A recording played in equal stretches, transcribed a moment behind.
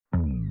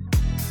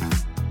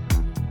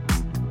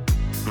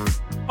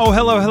Oh,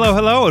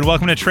 hello, and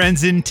welcome to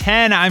Trends in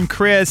 10. I'm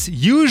Chris.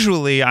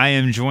 Usually, I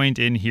am joined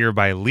in here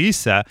by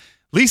Lisa.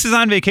 Lisa's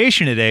on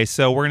vacation today,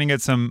 so we're going to get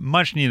some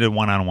much-needed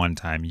one-on-one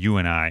time, you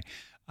and I.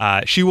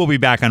 She will be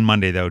back on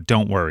Monday, though.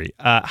 Don't worry.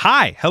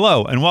 Hi,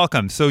 hello, and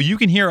welcome. So you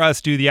can hear us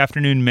do the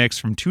afternoon mix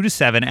from 2 to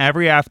 7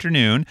 every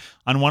afternoon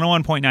on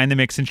 101.9 The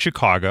Mix in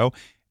Chicago.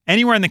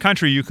 Anywhere in the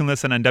country, you can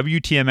listen on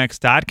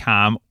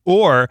WTMX.com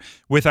or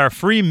with our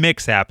free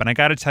Mix app. And I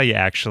got to tell you,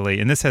 actually,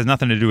 and this has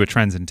nothing to do with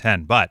Trends in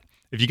 10, but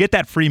if you get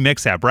that free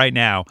Mix app right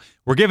now,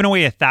 we're giving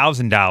away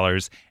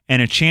 $1,000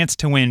 and a chance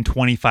to win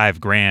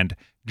 $25,000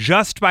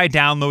 just by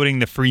downloading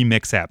the free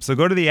Mix app. So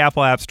go to the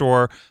Apple App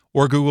Store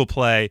or Google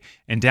Play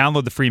and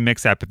download the free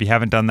Mix app if you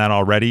haven't done that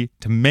already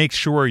to make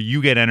sure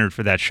you get entered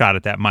for that shot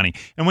at that money.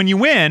 And when you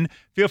win,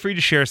 feel free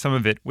to share some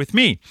of it with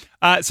me.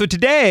 So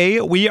today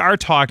we are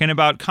talking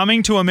about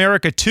Coming to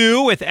America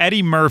 2 with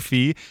Eddie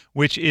Murphy,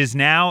 which is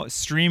now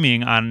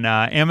streaming on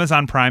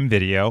Amazon Prime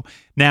Video.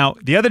 Now,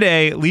 the other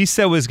day,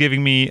 Lisa was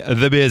giving me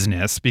the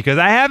business because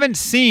I haven't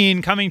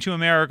seen Coming to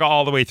America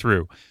all the way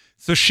through.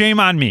 So shame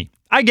on me.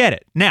 I get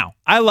it. Now,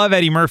 I love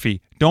Eddie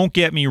Murphy. Don't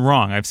get me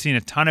wrong. I've seen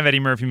a ton of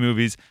Eddie Murphy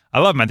movies. I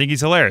love him. I think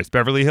he's hilarious.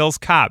 Beverly Hills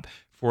Cop,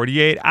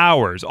 48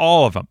 Hours,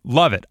 all of them.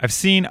 Love it. I've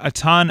seen a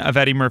ton of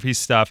Eddie Murphy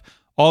stuff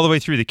all the way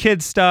through the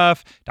kids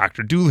stuff,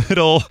 Dr.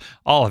 Dolittle,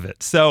 all of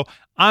it. So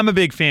I'm a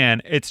big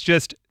fan. It's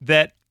just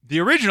that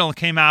the original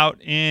came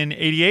out in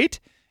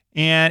 88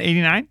 and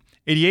 89.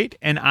 88,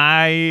 and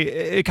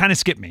it kind of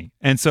skipped me.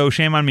 And so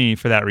shame on me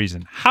for that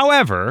reason.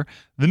 However,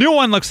 the new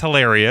one looks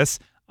hilarious.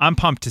 I'm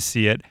pumped to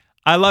see it.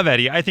 I love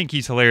Eddie. I think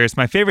he's hilarious.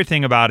 My favorite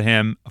thing about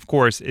him, of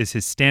course, is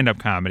his stand-up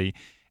comedy.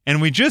 And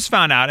we just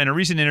found out in a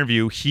recent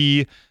interview,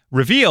 he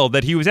revealed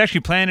that he was actually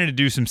planning to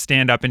do some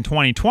stand-up in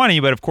 2020,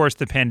 but of course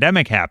the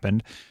pandemic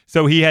happened.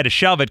 So he had to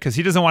shelve it because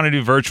he doesn't want to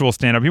do virtual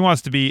stand-up. He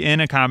wants to be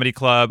in a comedy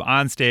club,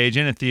 on stage,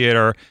 in a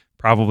theater,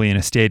 probably in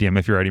a stadium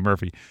if you're Eddie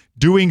Murphy,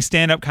 doing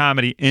stand-up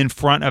comedy in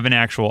front of an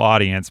actual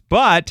audience.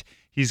 But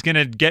he's going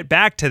to get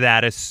back to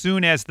that as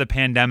soon as the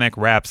pandemic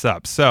wraps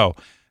up. So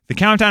the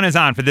countdown is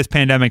on for this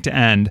pandemic to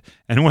end.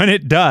 And when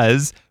it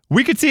does,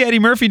 we could see Eddie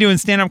Murphy doing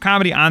stand-up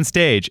comedy on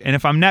stage. And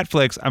if I'm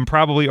Netflix, I'm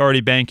probably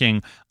already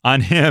banking on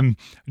him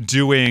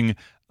doing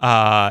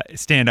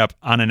stand-up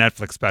on a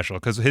Netflix special.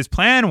 Because his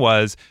plan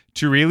was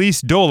to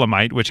release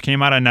Dolomite, which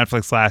came out on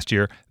Netflix last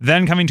year,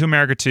 then Coming to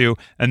America 2,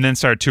 and then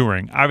start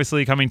touring.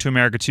 Obviously, Coming to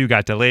America 2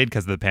 got delayed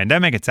because of the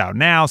pandemic. It's out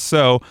now.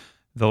 So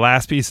the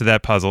last piece of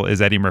that puzzle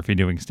is Eddie Murphy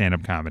doing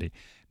stand-up comedy.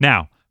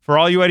 Now, for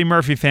all you Eddie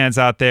Murphy fans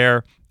out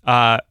there,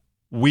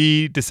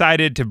 we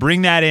decided to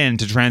bring that in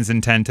to Trends in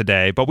 10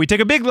 today, but we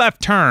took a big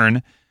left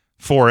turn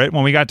for it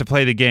when we got to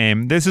play the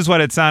game. This is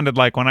what it sounded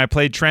like when I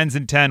played Trends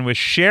in 10 with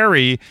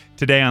Sherry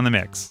today on The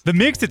Mix. The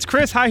Mix, it's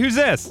Chris. Hi, who's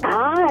this?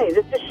 Hi,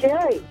 this is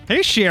Sherry.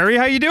 Hey, Sherry,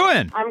 how you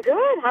doing? I'm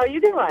good. How are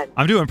you doing?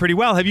 I'm doing pretty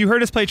well. Have you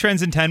heard us play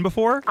Trends in 10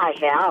 before? I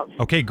have.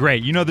 Okay,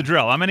 great. You know the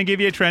drill. I'm going to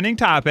give you a trending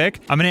topic.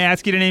 I'm going to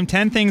ask you to name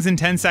 10 things in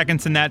 10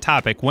 seconds in that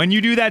topic. When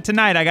you do that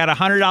tonight, I got a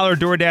 $100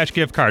 DoorDash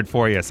gift card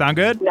for you. Sound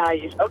good?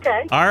 Nice.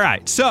 Okay. All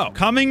right. So,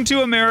 Coming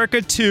to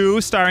America 2,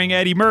 starring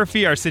Eddie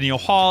Murphy, Arsenio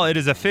Hall. It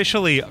is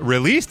officially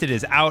released. It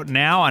is out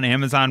now on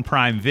Amazon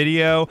Prime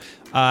Video.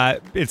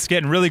 It's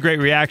getting really great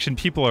reaction.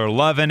 People are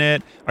loving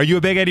it. Are you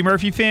a big Eddie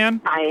Murphy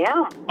fan? I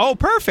am. Oh,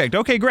 perfect.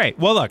 Okay, great.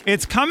 Well, look,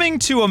 it's Coming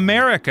to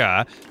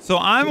America, so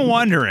I'm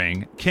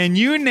wondering, can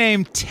you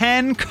name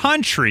 10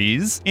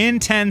 countries in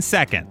 10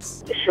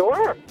 seconds?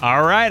 Sure.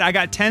 All right, I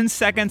got 10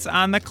 seconds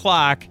on the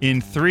clock in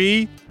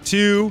 3,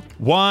 2,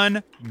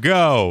 1,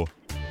 go.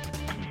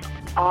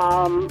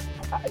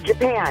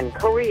 Japan,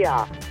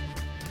 Korea,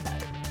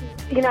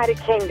 United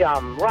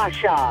Kingdom,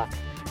 Russia,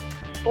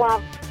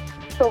 Slovenia,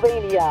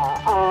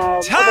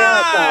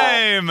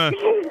 Time!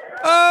 America.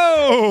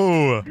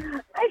 Oh!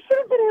 I should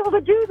have been able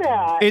to do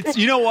that. It's,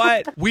 you know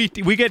what? We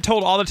get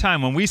told all the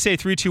time when we say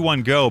 3, 2,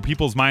 1, go,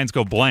 people's minds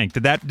go blank.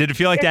 Did it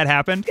feel like that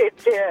happened? It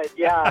did,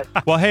 yeah.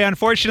 Well, hey,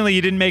 unfortunately,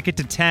 you didn't make it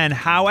to 10.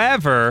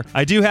 However,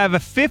 I do have a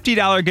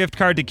 $50 gift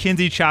card to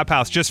Kinsey Chop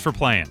House just for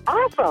playing.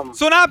 Awesome.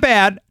 So not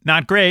bad.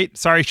 Not great.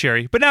 Sorry,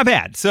 Sherry, but not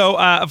bad. So,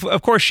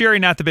 of course, Sherry,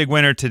 not the big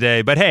winner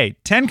today. But hey,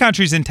 10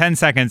 countries in 10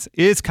 seconds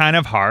is kind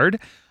of hard.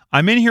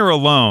 I'm in here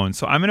alone,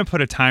 so I'm going to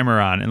put a timer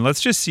on, and let's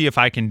just see if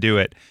I can do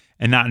it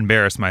and not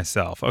embarrass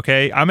myself,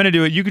 okay? I'm going to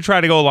do it. You can try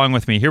to go along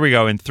with me. Here we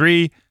go. In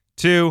 3,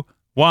 2,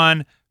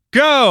 1,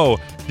 go!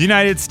 The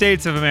United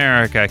States of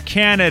America,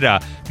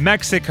 Canada,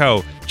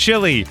 Mexico,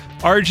 Chile,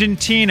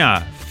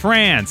 Argentina,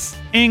 France,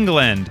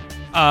 England,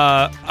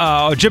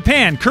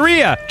 Japan,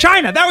 Korea,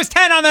 China. That was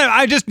 10 on the...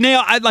 I just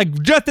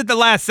just at the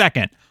last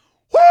second.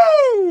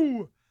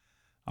 Woo!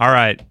 All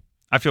right.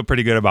 I feel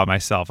pretty good about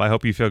myself. I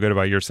hope you feel good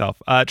about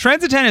yourself.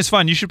 Trends in 10 is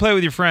fun. You should play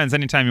with your friends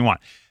anytime you want.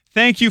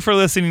 Thank you for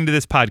listening to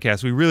this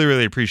podcast. We really,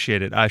 really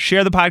appreciate it.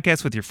 Share the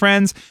podcast with your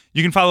friends.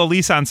 You can follow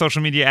Lisa on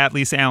social media at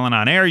Lisa Allen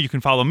on Air. You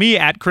can follow me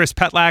at Chris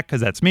Petlak,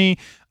 because that's me.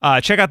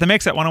 Check out The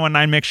Mix at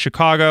 1019 Mix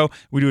Chicago.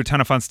 We do a ton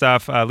of fun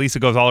stuff.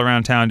 Lisa goes all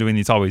around town doing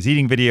these always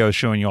eating videos,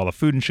 showing you all the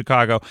food in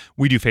Chicago.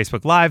 We do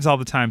Facebook Lives all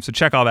the time, so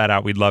check all that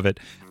out. We'd love it.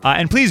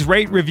 And please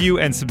rate, review,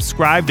 and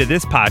subscribe to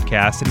this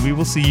podcast, and we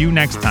will see you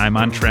next time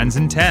on Trends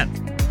in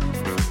 10.